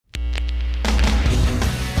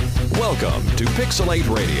Welcome to Pixelate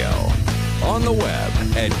Radio. On the web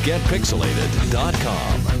at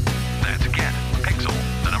getpixelated.com. That's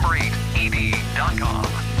getpixel8ed.com.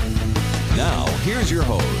 Now, here's your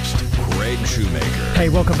host, Craig Shoemaker. Hey,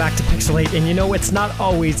 welcome back to Pixelate. And you know, it's not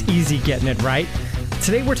always easy getting it right.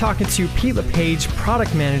 Today we're talking to Pete LePage,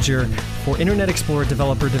 product manager for Internet Explorer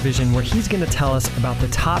Developer Division, where he's going to tell us about the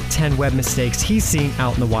top 10 web mistakes he's seeing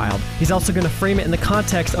out in the wild. He's also going to frame it in the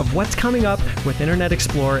context of what's coming up with Internet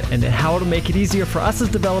Explorer and how it'll make it easier for us as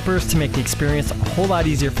developers to make the experience a whole lot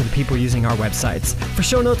easier for the people using our websites. For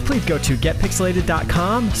show notes, please go to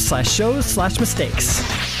getpixelated.com/shows/mistakes.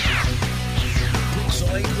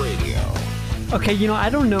 Pixelate Radio. Okay, you know, I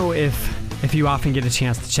don't know if you often get a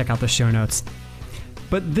chance to check out the show notes,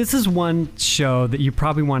 but this is one show that you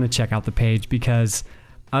probably want to check out the page because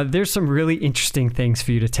there's some really interesting things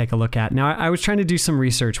for you to take a look at. Now, I was trying to do some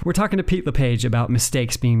research. We're talking to Pete LePage about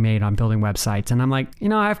mistakes being made on building websites, and I'm like, you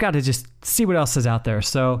know, I've got to just see what else is out there.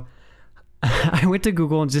 So I went to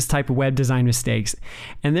Google and just typed web design mistakes,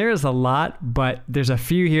 and there is a lot, but there's a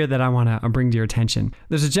few here that I want to bring to your attention.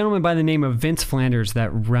 There's a gentleman by the name of Vince Flanders that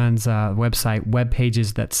runs a website, Web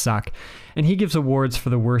Pages That Suck, and he gives awards for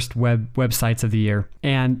the worst websites of the year.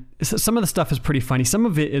 And some of the stuff is pretty funny. Some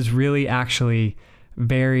of it is really actually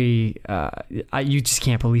very, you just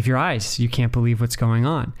can't believe your eyes. You can't believe what's going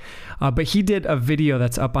on. But he did a video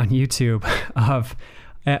that's up on YouTube of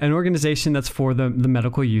an organization that's for the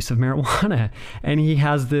medical use of marijuana. And he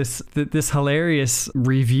has this hilarious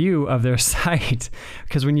review of their site.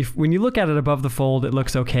 Because when you look at it above the fold, it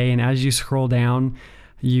looks okay. And as you scroll down,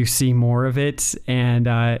 you see more of it. And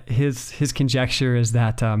his conjecture is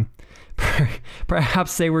that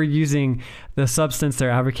perhaps they were using the substance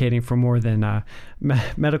they're advocating for more than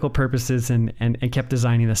medical purposes and kept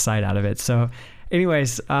designing the site out of it. So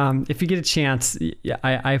anyways, if you get a chance,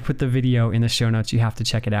 I put the video in the show notes. You have to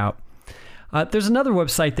check it out. There's another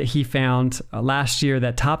website that he found last year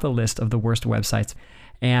that topped the list of the worst websites.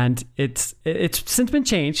 And it's since been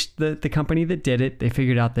changed. The company that did it, they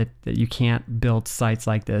figured out that you can't build sites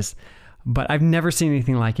like this. But I've never seen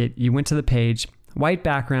anything like it. You went to the page, white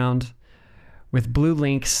background with blue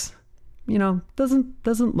links. You know,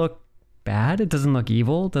 doesn't look bad. It doesn't look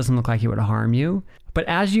evil. It doesn't look like it would harm you. But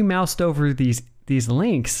as you moused over these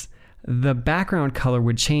links, the background color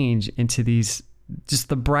would change into these just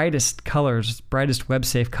the brightest colors, brightest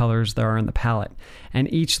web-safe colors there are in the palette.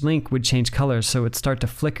 And each link would change colors, so it'd start to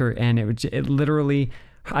flicker, and it literally,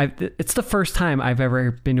 it's the first time I've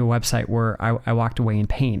ever been to a website where I walked away in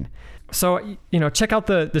pain. So, you know, check out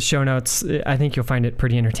the show notes. I think you'll find it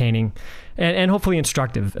pretty entertaining and hopefully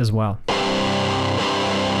instructive as well.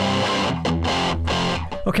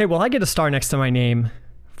 Okay, well, I get a star next to my name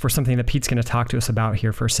for something that Pete's going to talk to us about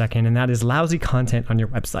here for a second, and that is lousy content on your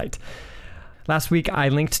website. Last week, I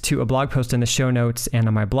linked to a blog post in the show notes and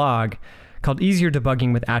on my blog called Easier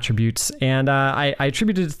Debugging with Attributes, and I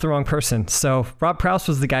attributed it to the wrong person. So Rob Prowse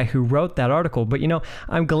was the guy who wrote that article, but you know,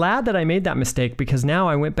 I'm glad that I made that mistake because now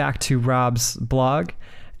I went back to Rob's blog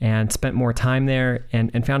and spent more time there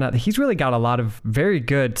and found out that he's really got a lot of very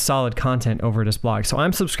good, solid content over at his blog. So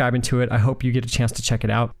I'm subscribing to it. I hope you get a chance to check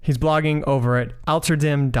it out. He's blogging over at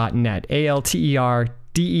alterdem.net,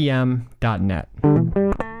 alterdem.net.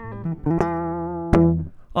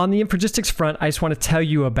 On the Infragistics front, I just want to tell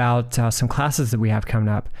you about some classes that we have coming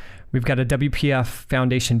up. We've got a WPF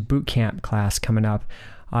Foundation Bootcamp class coming up.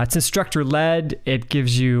 It's instructor-led. It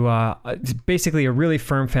gives you basically a really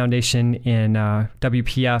firm foundation in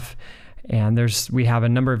WPF, and we have a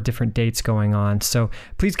number of different dates going on. So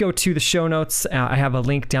please go to the show notes. I have a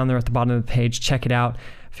link down there at the bottom of the page. Check it out.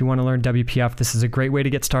 If you want to learn WPF, this is a great way to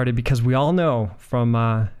get started because we all know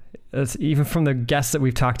from even from the guests that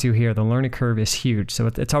we've talked to here, the learning curve is huge. So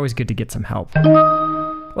it's always good to get some help.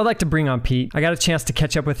 Well, I'd like to bring on Pete. I got a chance to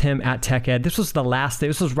catch up with him at TechEd. This was the last day.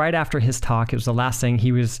 This was right after his talk. It was the last thing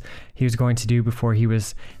he was going to do before he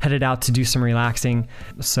was headed out to do some relaxing.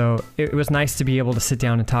 So it was nice to be able to sit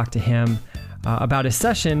down and talk to him about his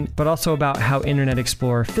session, but also about how Internet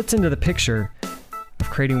Explorer fits into the picture of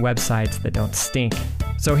creating websites that don't stink.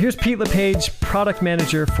 So here's Pete LePage, product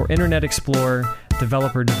manager for Internet Explorer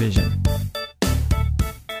Developer Division.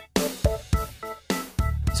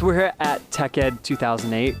 So we're here at TechEd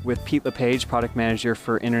 2008 with Pete LePage, product manager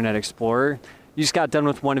for Internet Explorer. You just got done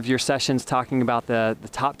with one of your sessions talking about the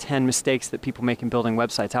top 10 mistakes that people make in building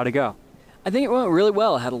websites. How'd it go? I think it went really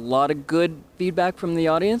well. I had a lot of good feedback from the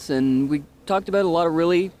audience, and we talked about a lot of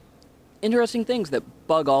really interesting things that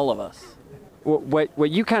bug all of us.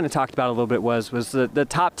 What you kind of talked about a little bit was the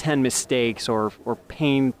top 10 mistakes or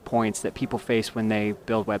pain points that people face when they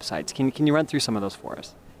build websites. Can you run through some of those for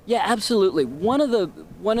us? Yeah, absolutely. One of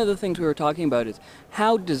the things we were talking about is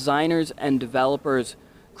how designers and developers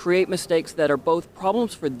create mistakes that are both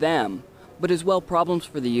problems for them, but as well problems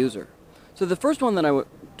for the user. So the first one that I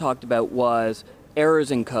talked about was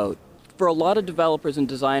errors in code. For a lot of developers and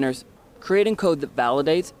designers, creating code that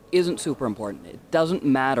validates isn't super important. It doesn't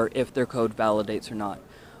matter if their code validates or not.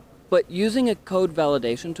 But using a code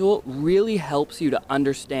validation tool really helps you to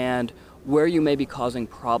understand where you may be causing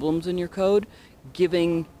problems in your code,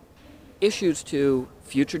 giving issues to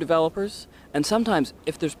future developers. And sometimes,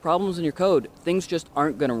 if there's problems in your code, things just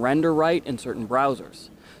aren't going to render right in certain browsers.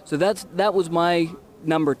 So that was my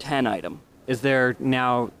number 10 item. Is there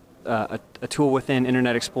now a tool within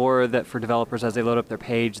Internet Explorer that for developers, as they load up their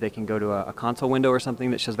page, they can go to a console window or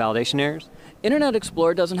something that shows validation errors? Internet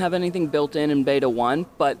Explorer doesn't have anything built in Beta 1,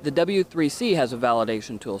 but the W3C has a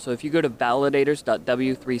validation tool. So if you go to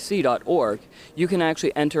validators.w3c.org, you can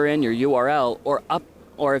actually enter in your URL,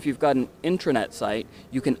 or if you've got an intranet site,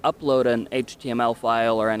 you can upload an HTML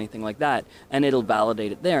file or anything like that, and it'll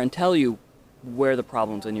validate it there and tell you where the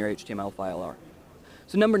problems in your HTML file are.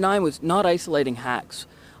 So number 9 was not isolating hacks.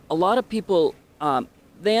 A lot of people,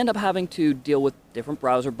 they end up having to deal with different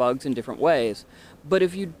browser bugs in different ways. But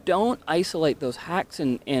if you don't isolate those hacks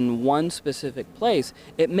in one specific place,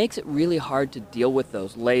 it makes it really hard to deal with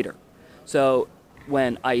those later. So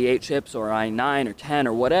when IE8 ships or IE9 or 10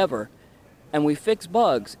 or whatever, and we fix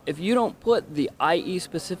bugs, if you don't put the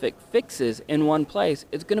IE-specific fixes in one place,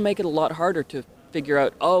 it's going to make it a lot harder to figure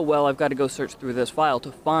out, oh, well, I've got to go search through this file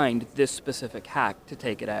to find this specific hack to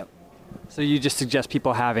take it out. So you just suggest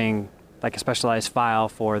people having like a specialized file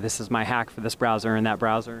for this is my hack for this browser and that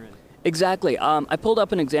browser? Exactly. I pulled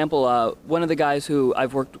up an example. One of the guys who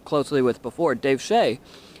I've worked closely with before, Dave Shea,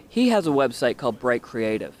 he has a website called Bright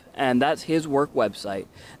Creative, and that's his work website.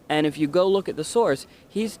 And if you go look at the source,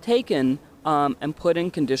 he's taken and put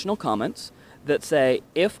in conditional comments that say,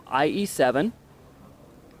 if IE7,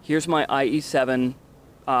 here's my IE7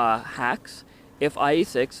 hacks. If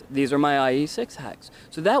IE6, these are my IE6 hacks.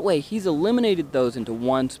 So that way, he's eliminated those into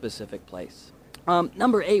one specific place.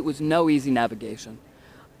 Number 8 was no easy navigation.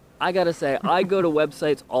 I gotta say, I go to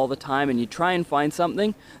websites all the time, and you try and find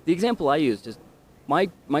something. The example I used is my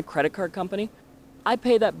credit card company. I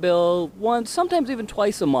pay that bill once, sometimes even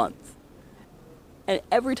twice a month. And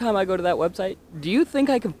every time I go to that website, do you think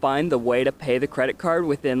I can find the way to pay the credit card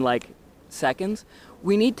within like seconds?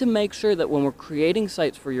 We need to make sure that when we're creating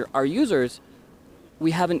sites for our users,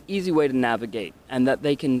 we have an easy way to navigate and that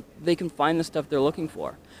they can find the stuff they're looking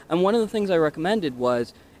for. And one of the things I recommended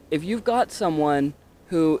was, if you've got someone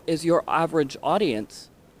who is your average audience,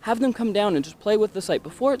 have them come down and just play with the site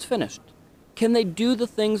before it's finished. Can they do the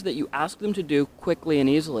things that you ask them to do quickly and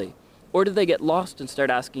easily? Or do they get lost and start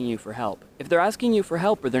asking you for help? If they're asking you for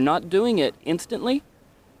help or they're not doing it instantly,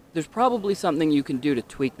 there's probably something you can do to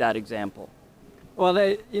tweak that example. Well,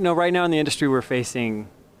 right now in the industry we're facing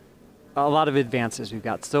a lot of advances. We've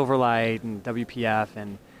got Silverlight and WPF,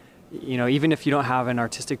 and even if you don't have an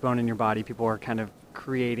artistic bone in your body, people are kind of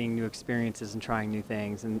creating new experiences and trying new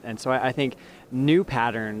things. And so I think new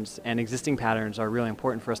patterns and existing patterns are really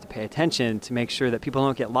important for us to pay attention to make sure that people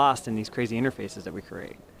don't get lost in these crazy interfaces that we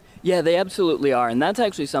create. Yeah, they absolutely are. And that's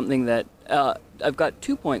actually something that I've got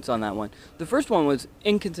 2 points on that one. The first one was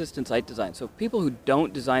inconsistent site design. So people who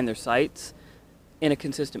don't design their sites in a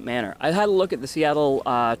consistent manner. I had a look at the Seattle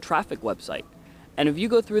traffic website. And if you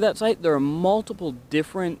go through that site, there are multiple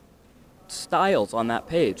different styles on that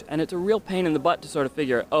page. And it's a real pain in the butt to sort of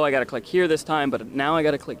figure, oh, I got to click here this time, but now I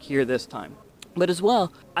got to click here this time. But as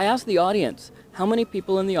well, I asked the audience, how many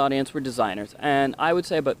people in the audience were designers? And I would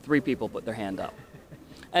say about 3 people put their hand up.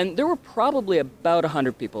 And there were probably about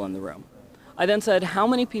 100 people in the room. I then said, how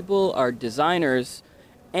many people are designers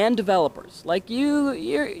and developers? Like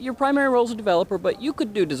your primary role is a developer, but you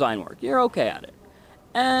could do design work. You're okay at it.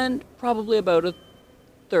 And probably about a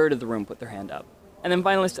third of the room put their hand up. And then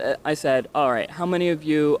finally I said, all right, how many of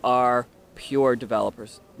you are pure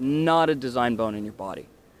developers, not a design bone in your body?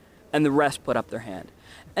 And the rest put up their hand.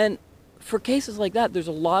 And for cases like that, there's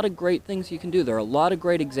a lot of great things you can do. There are a lot of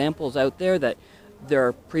great examples out there that there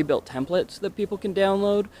are pre-built templates that people can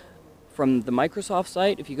download from the Microsoft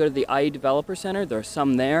site. If you go to the IE Developer Center, there are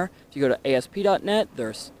some there. If you go to ASP.NET,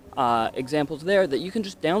 there's examples there that you can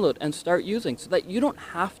just download and start using so that you don't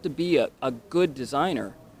have to be a good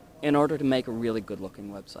designer in order to make a really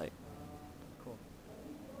good-looking website. Cool.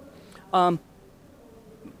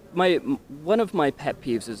 One of my pet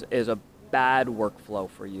peeves is a bad workflow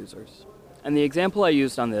for users. And the example I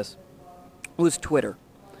used on this was Twitter.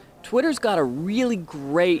 Twitter's got a really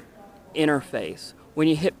great interface when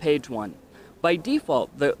you hit page 1. by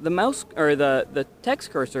default, the mouse or the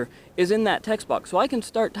text cursor is in that text box. So I can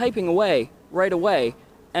start typing away right away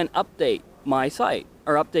and update my site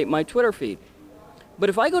or update my Twitter feed. But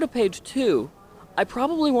if I go to page 2, I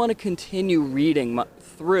probably want to continue reading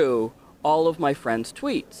through all of my friends'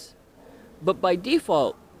 tweets. But by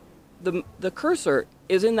default, the cursor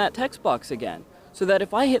is in that text box again. So that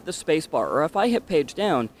if I hit the space bar or if I hit page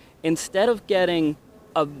down, instead of getting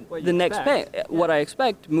the next page, what I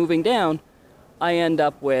expect, moving down, I end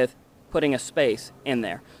up with putting a space in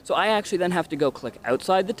there. So I actually then have to go click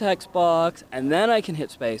outside the text box, and then I can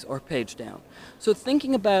hit space or page down. So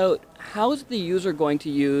thinking about how is the user going to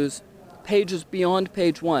use pages beyond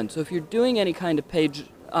page 1. So if you're doing any kind of page,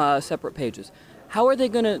 separate pages, how are they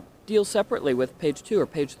going to deal separately with page 2 or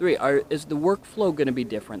page 3? Is the workflow going to be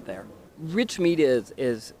different there? Rich media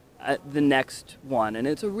is the next one, and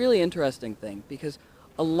it's a really interesting thing because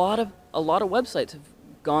a lot of websites have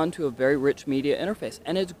gone to a very rich media interface,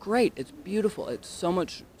 and it's great, it's beautiful, it's so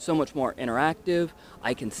much more interactive.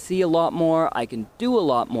 I can see a lot more, I can do a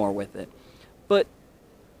lot more with it. But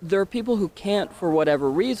there are people who can't, for whatever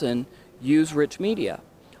reason, use rich media.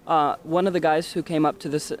 One of the guys who came up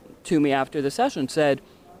to me after the session said,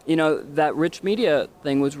 that rich media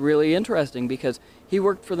thing was really interesting because he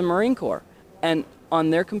worked for the Marine Corps, and on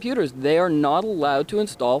their computers, they are not allowed to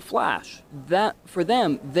install Flash. That, for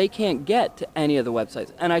them, they can't get to any of the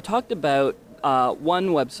websites. And I talked about one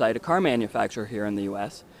website, a car manufacturer here in the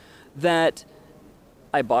US, that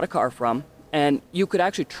I bought a car from, and you could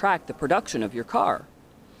actually track the production of your car.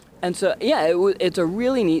 And so, yeah, it's a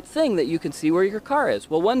really neat thing that you can see where your car is.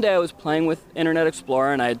 Well, one day I was playing with Internet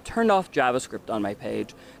Explorer, and I had turned off JavaScript on my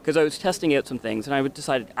page because I was testing out some things, and I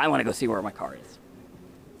decided I want to go see where my car is.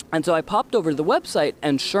 And so I popped over to the website,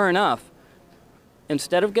 and sure enough,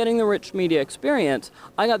 instead of getting the rich media experience,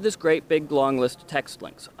 I got this great big long list of text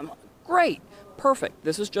links. I'm like, great, perfect,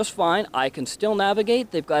 this is just fine. I can still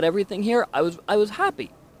navigate. They've got everything here. I was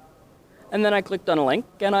happy. And then I clicked on a link,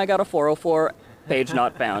 and I got a 404 page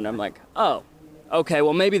not found. I'm like, oh, okay,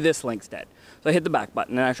 well maybe this link's dead. So I hit the back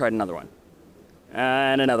button, and I tried another one,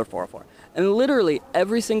 and another 404. And literally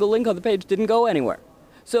every single link on the page didn't go anywhere.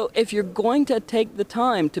 So if you're going to take the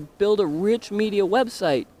time to build a rich media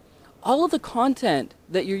website, all of the content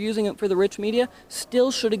that you're using for the rich media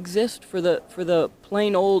still should exist for the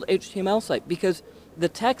plain old HTML site, because the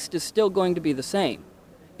text is still going to be the same.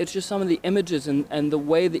 It's just some of the images and the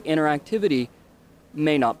way the interactivity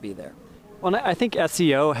may not be there. Well, I think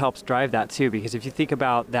SEO helps drive that too, because if you think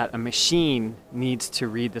about that, a machine needs to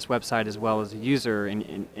read this website as well as a user,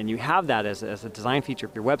 and you have that as a design feature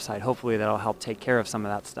of your website. Hopefully that'll help take care of some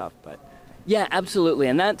of that stuff. But yeah, absolutely,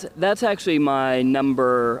 and that's actually my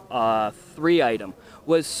number 3 item,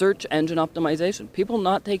 was search engine optimization. People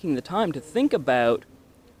not taking the time to think about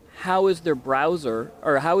how is their browser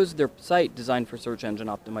or how is their site designed for search engine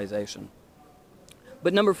optimization.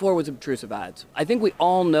 But number 4 was obtrusive ads. I think we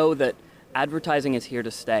all know that advertising is here to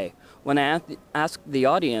stay. When I asked the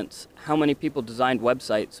audience how many people designed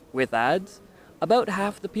websites with ads, about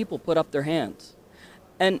half the people put up their hands.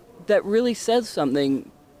 And that really says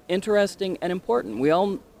something interesting and important. We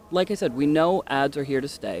all, like I said, we know ads are here to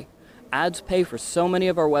stay. Ads pay for so many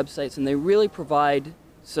of our websites, and they really provide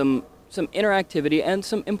some interactivity and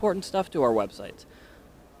some important stuff to our websites.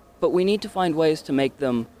 But we need to find ways to make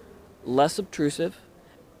them less obtrusive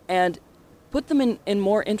and put them in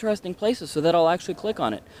more interesting places so that I'll actually click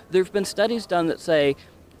on it. There have been studies done that say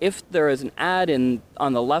if there is an ad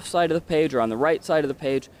on the left side of the page or on the right side of the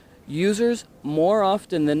page, users more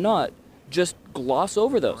often than not just gloss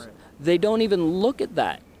over those. They don't even look at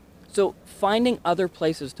that. So finding other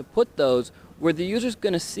places to put those where the user's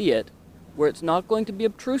going to see it, where it's not going to be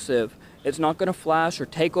obtrusive, it's not going to flash or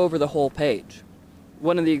take over the whole page.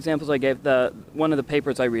 One of the examples I gave, one of the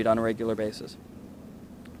papers I read on a regular basis.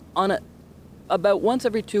 About once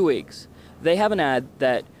every 2 weeks, they have an ad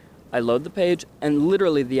that I load the page, and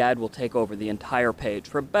literally the ad will take over the entire page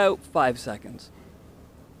for about 5 seconds.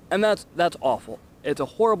 And that's awful. It's a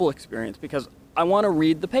horrible experience because I want to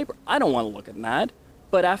read the paper. I don't want to look at an ad.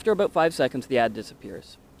 But after about 5 seconds, the ad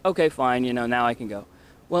disappears. Okay, fine, now I can go.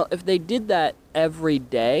 Well, if they did that every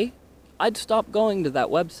day, I'd stop going to that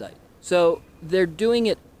website. So they're doing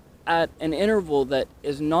it at an interval that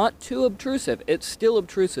is not too obtrusive. It's still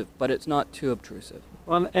obtrusive, but it's not too obtrusive.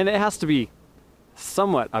 Well, and it has to be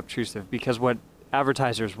somewhat obtrusive, because what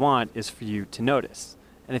advertisers want is for you to notice.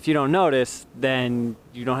 And if you don't notice, then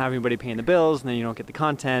you don't have anybody paying the bills, and then you don't get the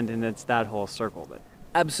content, and it's that whole circle. But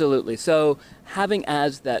absolutely. So having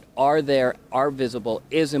ads that are there, are visible,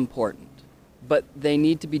 is important. But they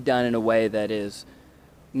need to be done in a way that is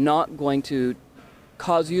not going to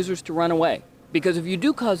cause users to run away. Because if you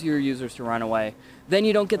do cause your users to run away, then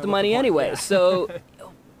you don't get the money anyway. Yeah. So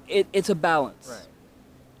it's a balance. Right.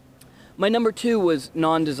 My number 2 was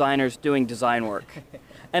non-designers doing design work.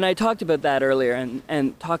 And I talked about that earlier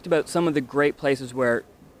and talked about some of the great places where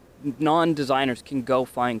non-designers can go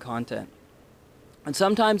find content. And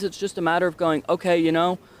sometimes it's just a matter of going, okay, you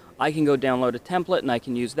know, I can go download a template and I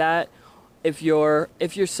can use that. If you're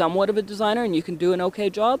somewhat of a designer and you can do an okay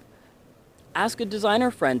job, ask a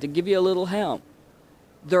designer friend to give you a little help.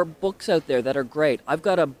 There are books out there that are great. I've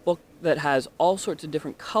got a book that has all sorts of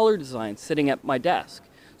different color designs sitting at my desk.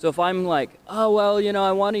 So if I'm like, oh, well, you know,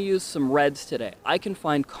 I want to use some reds today, I can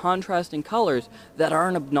find contrasting colors that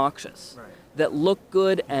aren't obnoxious, right, that look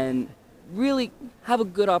good and really have a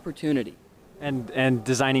good opportunity. And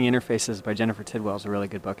Designing Interfaces by Jennifer Tidwell is a really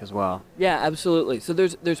good book as well. Yeah, absolutely. So there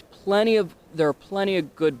are plenty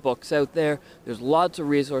of good books out there. There's lots of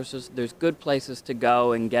resources. There's good places to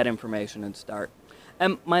go and get information and start.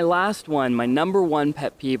 And my last one, my number 1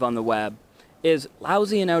 pet peeve on the web, is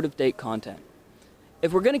lousy and out-of-date content.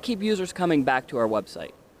 If we're going to keep users coming back to our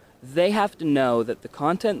website, they have to know that the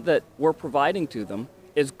content that we're providing to them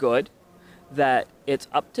is good, that it's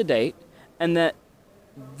up to date, and that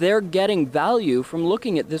they're getting value from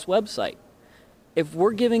looking at this website. If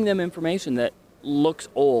we're giving them information that looks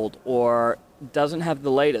old or doesn't have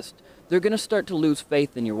the latest, they're going to start to lose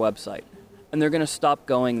faith in your website, and they're going to stop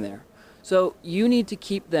going there. So you need to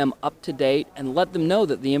keep them up to date and let them know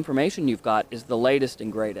that the information you've got is the latest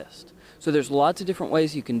and greatest. So there's lots of different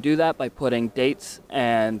ways you can do that by putting dates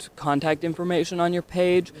and contact information on your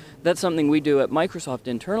page. That's something we do at Microsoft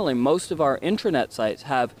internally. Most of our intranet sites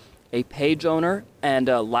have a page owner and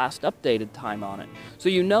a last updated time on it. So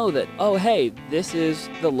you know that, oh, hey, this is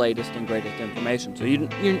the latest and greatest information. So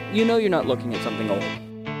you know you're not looking at something old.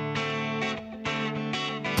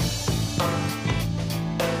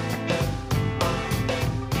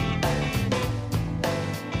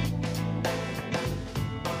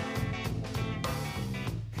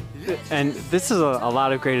 And this is a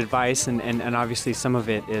lot of great advice, and obviously some of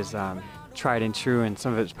it is tried and true, and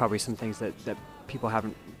some of it's probably some things that people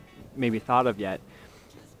haven't maybe thought of yet.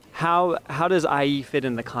 How does IE fit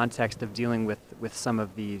in the context of dealing with some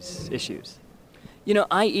of these issues? You know,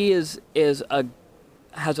 IE has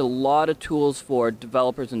a lot of tools for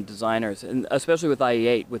developers and designers, and especially with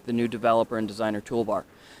IE8, with the new developer and designer toolbar.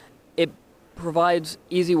 It provides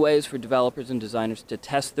easy ways for developers and designers to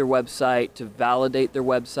test their website, to validate their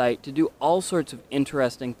website, to do all sorts of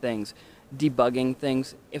interesting things, debugging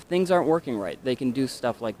things. If things aren't working right, they can do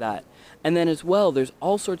stuff like that. And then as well, there's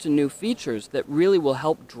all sorts of new features that really will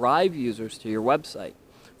help drive users to your website.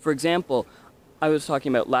 For example, I was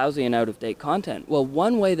talking about lousy and out-of-date content. Well,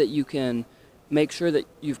 one way that you can make sure that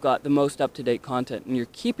you've got the most up-to-date content and you're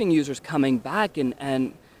keeping users coming back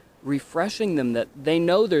and refreshing them that they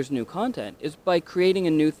know there's new content is by creating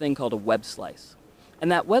a new thing called a web slice.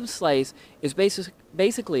 And that web slice is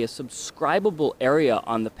basically a subscribable area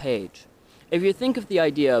on the page. If you think of the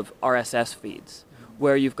idea of RSS feeds,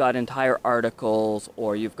 where you've got entire articles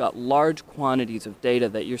or you've got large quantities of data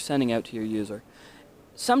that you're sending out to your user,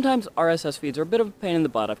 sometimes RSS feeds are a bit of a pain in the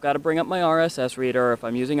butt. I've got to bring up my RSS reader. If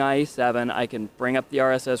I'm using IE7, I can bring up the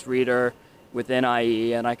RSS reader within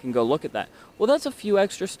IE and I can go look at that. Well, that's a few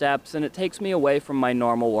extra steps and it takes me away from my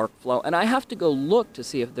normal workflow and I have to go look to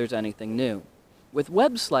see if there's anything new. With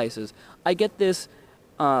web slices, I get this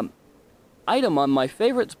item on my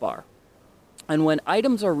favorites bar. And when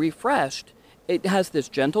items are refreshed, it has this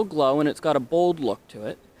gentle glow and it's got a bold look to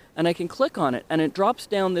it. And I can click on it and it drops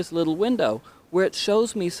down this little window where it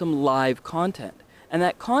shows me some live content. And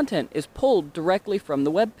that content is pulled directly from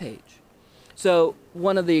the web page. So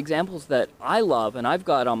one of the examples that I love and I've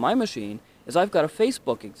got on my machine is I've got a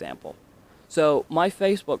Facebook example. So my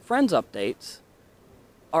Facebook friends updates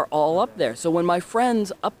are all up there. So when my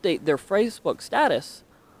friends update their Facebook status,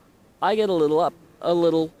 I get a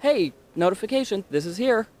little, hey, notification, this is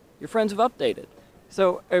here. Your friends have updated.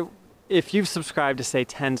 So if you've subscribed to, say,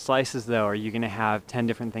 10 slices, though, are you going to have 10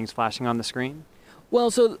 different things flashing on the screen?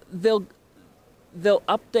 Well, so they'll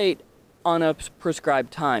update on a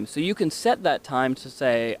prescribed time. So you can set that time to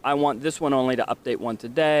say, I want this one only to update once a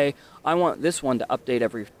day. I want this one to update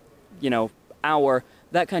every, hour,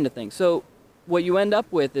 that kind of thing. So what you end up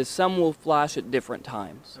with is some will flash at different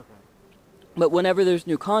times. Okay. But whenever there's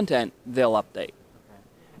new content, they'll update. Okay.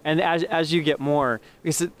 And as you get more,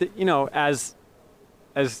 because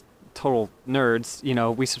as total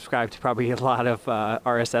nerds, we subscribe to probably a lot of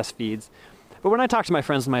RSS feeds. But when I talk to my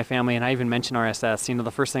friends and my family, and I even mention RSS,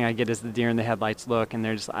 the first thing I get is the deer in the headlights look, and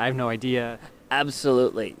I have no idea.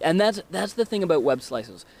 Absolutely. And that's the thing about web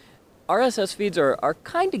slices. RSS feeds are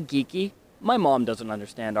kind of geeky. my mom doesn't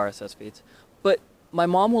understand RSS feeds, but my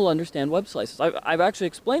mom will understand web slices. I've actually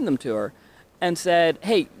explained them to her and said,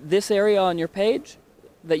 hey, this area on your page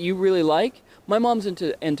that you really like, my mom's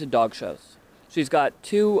into dog shows. She's got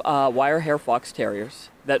 2 wire hair fox terriers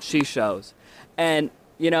that she shows. And,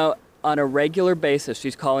 on a regular basis,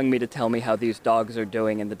 she's calling me to tell me how these dogs are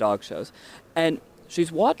doing in the dog shows. And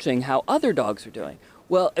she's watching how other dogs are doing.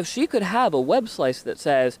 Well, if she could have a web slice that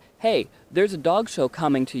says, hey, there's a dog show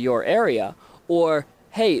coming to your area, or,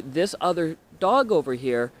 hey, this other dog over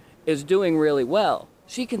here is doing really well,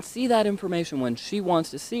 she can see that information when she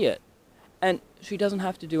wants to see it. And she doesn't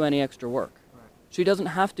have to do any extra work. Right. She doesn't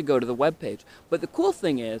have to go to the web page. But the cool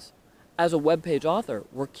thing is, as a web page author,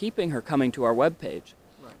 we're keeping her coming to our web page.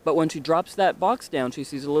 Right. But when she drops that box down, she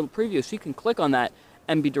sees a little preview, she can click on that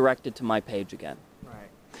and be directed to my page again. Right.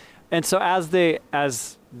 And so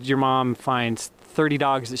as your mom finds 30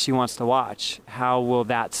 dogs that she wants to watch, how will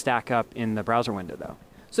that stack up in the browser window, though?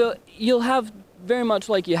 So you'll have very much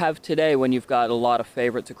like you have today when you've got a lot of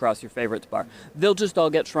favorites across your favorites bar. They'll just all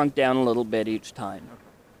get shrunk down a little bit each time.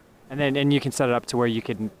 Okay. And you can set it up to where you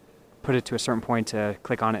can put it to a certain point to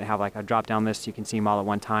click on it and have like a drop-down list. You can see them all at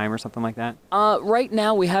one time or something like that? Right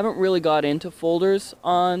now, we haven't really got into folders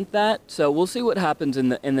on that, so we'll see what happens in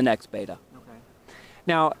the next beta. Okay.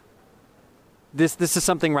 Now, this is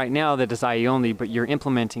something right now that is IE only, but you're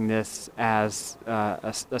implementing this as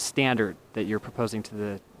a standard that you're proposing to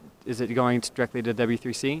the. Is it going directly to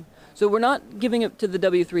W3C? So we're not giving it to the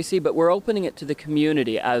W3C, but we're opening it to the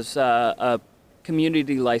community as a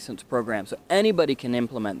community license program, so anybody can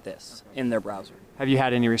implement this in their browser. Have you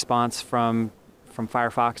had any response from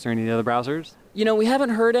Firefox or any of the other browsers? We haven't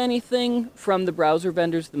heard anything from the browser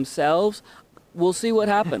vendors themselves. We'll see what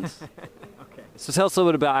happens. Okay. So tell us a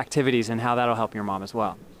little bit about activities and how that'll help your mom as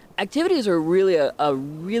well. Activities are really a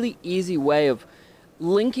really easy way of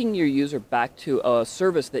linking your user back to a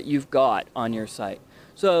service that you've got on your site.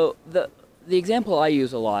 So the example I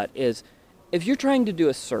use a lot is if you're trying to do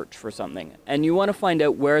a search for something and you want to find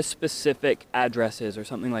out where a specific address is or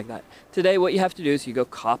something like that, today what you have to do is you go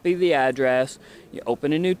copy the address, you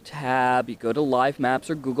open a new tab, you go to Live Maps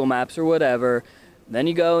or Google Maps or whatever, then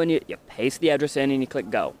you go and you paste the address in and you click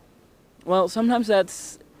go. Well, sometimes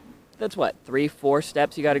that's what, 3-4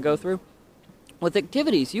 steps you got to go through? With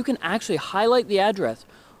activities, you can actually highlight the address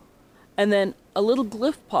and then a little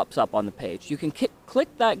glyph pops up on the page. You can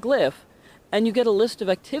click that glyph and you get a list of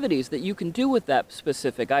activities that you can do with that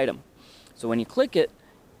specific item. So when you click it,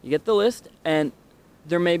 you get the list and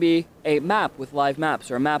there may be a map with Live Maps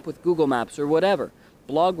or a map with Google Maps or whatever.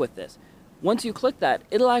 Blog with this. Once you click that,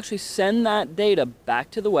 it'll actually send that data back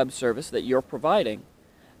to the web service that you're providing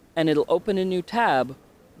and it'll open a new tab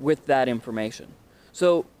with that information.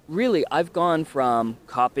 So really, I've gone from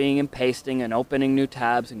copying and pasting and opening new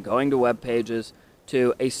tabs and going to web pages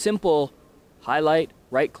to a simple highlight,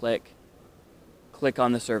 right-click, click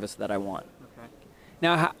on the service that I want. Okay.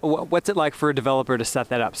 Now, what's it like for a developer to set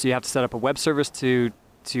that up? So you have to set up a web service to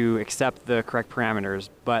accept the correct parameters,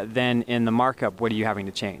 but then in the markup, what are you having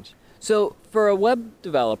to change? So for a web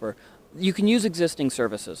developer, you can use existing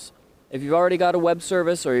services. If you've already got a web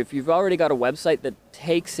service or if you've already got a website that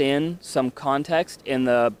takes in some context in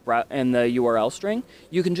the URL string,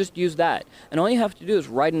 you can just use that. And all you have to do is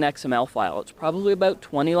write an XML file. It's probably about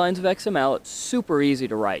 20 lines of XML. It's super easy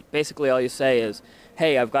to write. Basically, all you say is,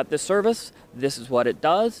 hey, I've got this service. This is what it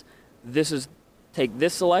does. Take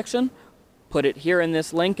this selection, put it here in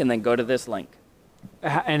this link, and then go to this link.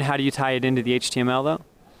 And how do you tie it into the HTML, though?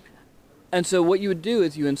 And so what you would do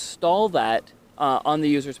is you install that on the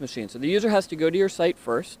user's machine. So the user has to go to your site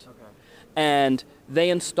first, okay, and they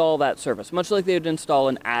install that service, much like they would install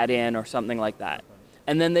an add-in or something like that. Okay.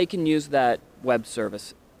 And then they can use that web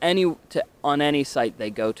service on any site they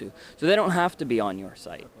go to. So they don't have to be on your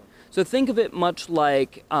site. Okay. So think of it much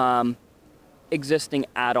like existing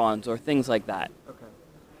add-ons or things like that. Okay.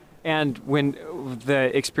 And when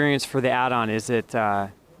the experience for the add-on, is it, does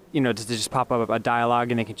it just pop up a dialog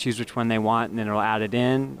and they can choose which one they want and then it'll add it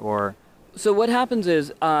in, or? So what happens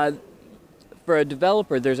is, for a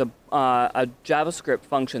developer, there's a JavaScript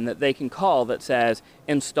function that they can call that says,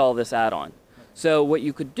 install this add-on. So what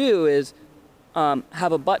you could do is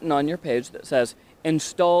have a button on your page that says,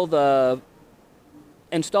 install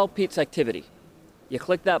Pete's activity. You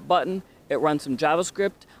click that button, it runs some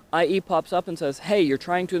JavaScript, IE pops up and says, hey, you're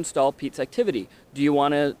trying to install Pete's activity. Do you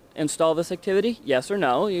want to install this activity? Yes or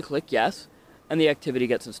no? You click yes, and the activity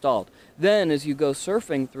gets installed. Then as you go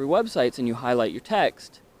surfing through websites and you highlight your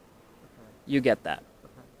text, you get that.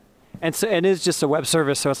 And so it is just a web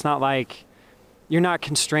service, so it's not like, you're not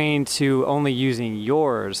constrained to only using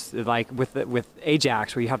yours, like with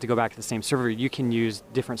Ajax, where you have to go back to the same server. You can use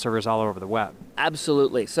different servers all over the web.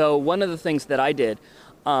 Absolutely. So one of the things that I did,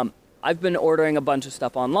 I've been ordering a bunch of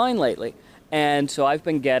stuff online lately, and so I've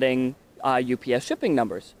been getting UPS shipping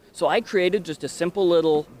numbers. So I created just a simple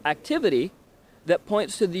little activity that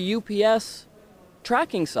points to the UPS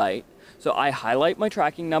tracking site. So I highlight my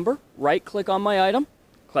tracking number, right-click on my item,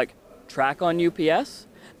 click Track on UPS,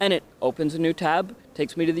 and it opens a new tab,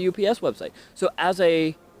 takes me to the UPS website. So as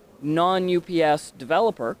a non-UPS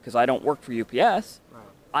developer, because I don't work for UPS,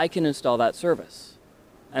 I can install that service.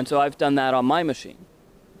 And so I've done that on my machine.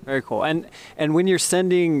 Very cool. And when you're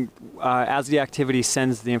sending, as the activity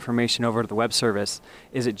sends the information over to the web service,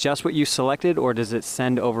 is it just what you selected, or does it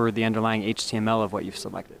send over the underlying HTML of what you've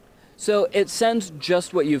selected? So it sends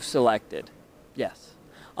just what you've selected, yes.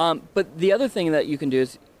 But the other thing that you can do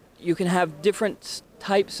is you can have different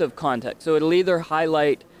types of context. So it'll either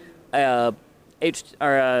highlight a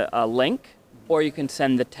link, or you can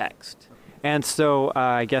send the text. And so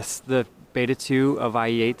I guess the beta 2 of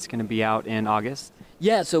IE8 is going to be out in August.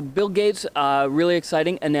 Yeah, so Bill Gates, really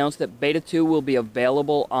exciting, announced that Beta 2 will be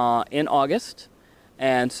available in August.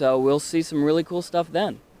 And so we'll see some really cool stuff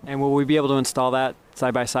then. And will we be able to install that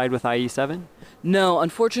side by side with IE7? No,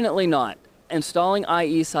 unfortunately not. Installing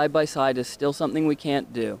IE side by side is still something we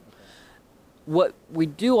can't do. What we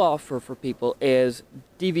do offer for people is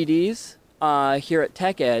DVDs here at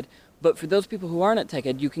TechEd, but for those people who aren't at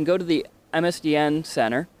TechEd, you can go to the MSDN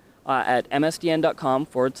Center at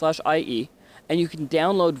msdn.com/IE, and you can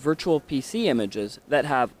download virtual PC images that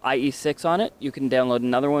have IE6 on it. You can download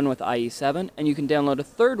another one with IE7, and you can download a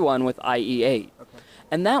third one with IE8. Okay.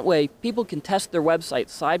 And that way, people can test their website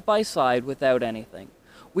side by side without anything.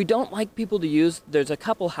 We don't like people to use, there's a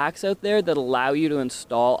couple hacks out there that allow you to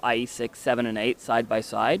install IE6, 7, and 8 side by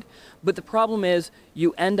side, but the problem is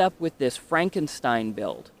you end up with this Frankenstein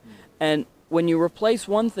build. And when you replace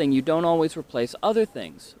one thing, you don't always replace other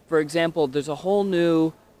things. For example, there's a whole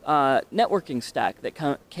new networking stack that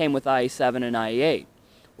came with IE7 and IE8.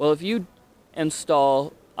 Well, if you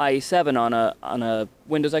install IE7 on a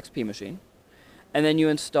Windows XP machine, and then you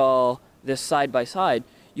install this side by side,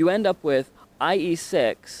 you end up with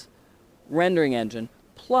IE6 rendering engine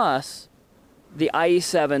plus the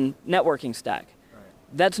IE7 networking stack. Right.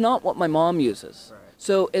 That's not what my mom uses. Right.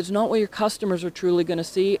 So it's not what your customers are truly going to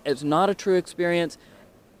see. It's not a true experience.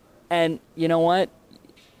 And you know what?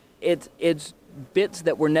 It's bits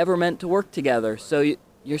that were never meant to work together. So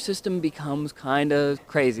your system becomes kind of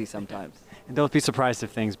crazy sometimes. And don't be surprised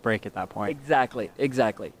if things break at that point. Exactly,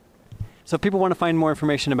 exactly. So if people want to find more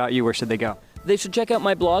information about you, where should they go? They should check out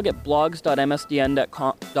my blog at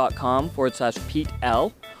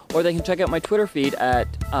blogs.msdn.com/PeteL, or they can check out my Twitter feed at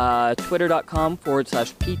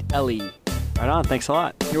twitter.com/PeteLE. Right on. Thanks a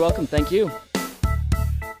lot. You're welcome. Thank you.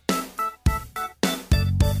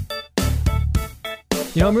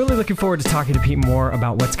 You know, I'm really looking forward to talking to Pete more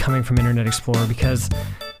about what's coming from Internet Explorer, because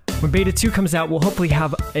when Beta 2 comes out, we'll hopefully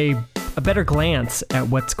have a better glance at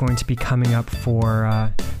what's going to be coming up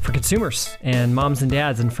for consumers and moms and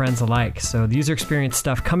dads and friends alike. So the user experience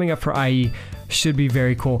stuff coming up for IE should be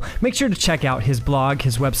very cool. Make sure to check out his blog,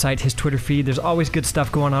 his website, his Twitter feed. There's always good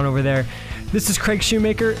stuff going on over there. This is Craig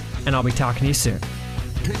Shoemaker, and I'll be talking to you soon.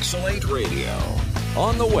 Pixelate Radio.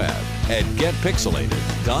 On the web at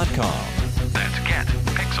getpixelated.com. That's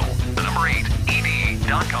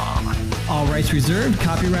getpixel8ed.com. All rights reserved.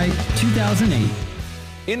 Copyright 2008.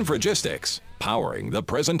 Infragistics, powering the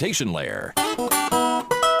presentation layer.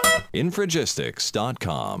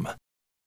 Infragistics.com.